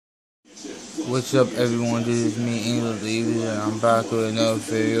What's up, everyone? This is me, Angel Davis, and I'm back with another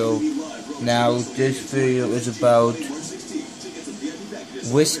video. Now, this video is about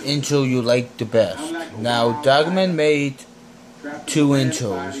which intro you like the best. Now, Dogman made two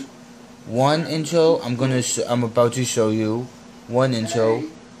intros. One intro, I'm about to show you one intro,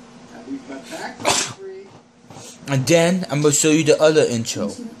 and then I'm gonna show you the other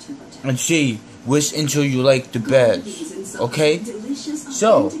intro, and see which intro you like the best. Okay?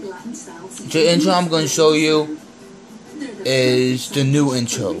 So, the intro I'm going to show you is the new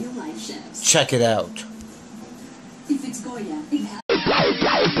intro. Check it out.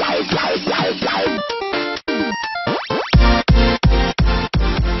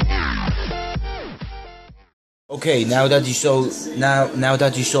 Okay, now that you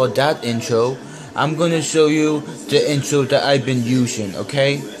saw that intro, I'm going to show you the intro that I've been using,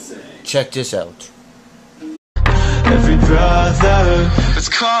 okay? Check this out. Every brother that's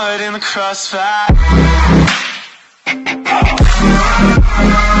caught in the crossfire,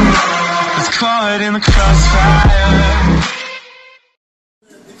 that's caught in the crossfire.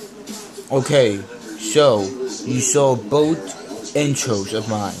 Okay, so you saw both intros of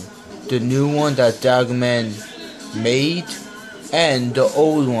mine. The new one that Dogman made and the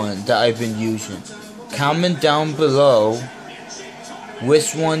old one that I've been using. Comment down below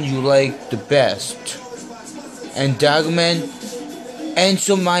which one you like the best. And Dogman,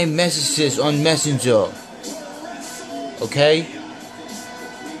 answer my messages on Messenger. Okay?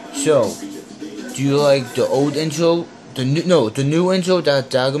 So, do you like the old intro? The new intro that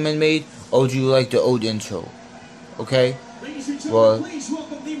Dogman made, or do you like the old intro? Okay? Well,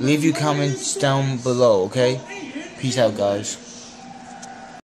 leave your comments down below, okay? Peace out, guys.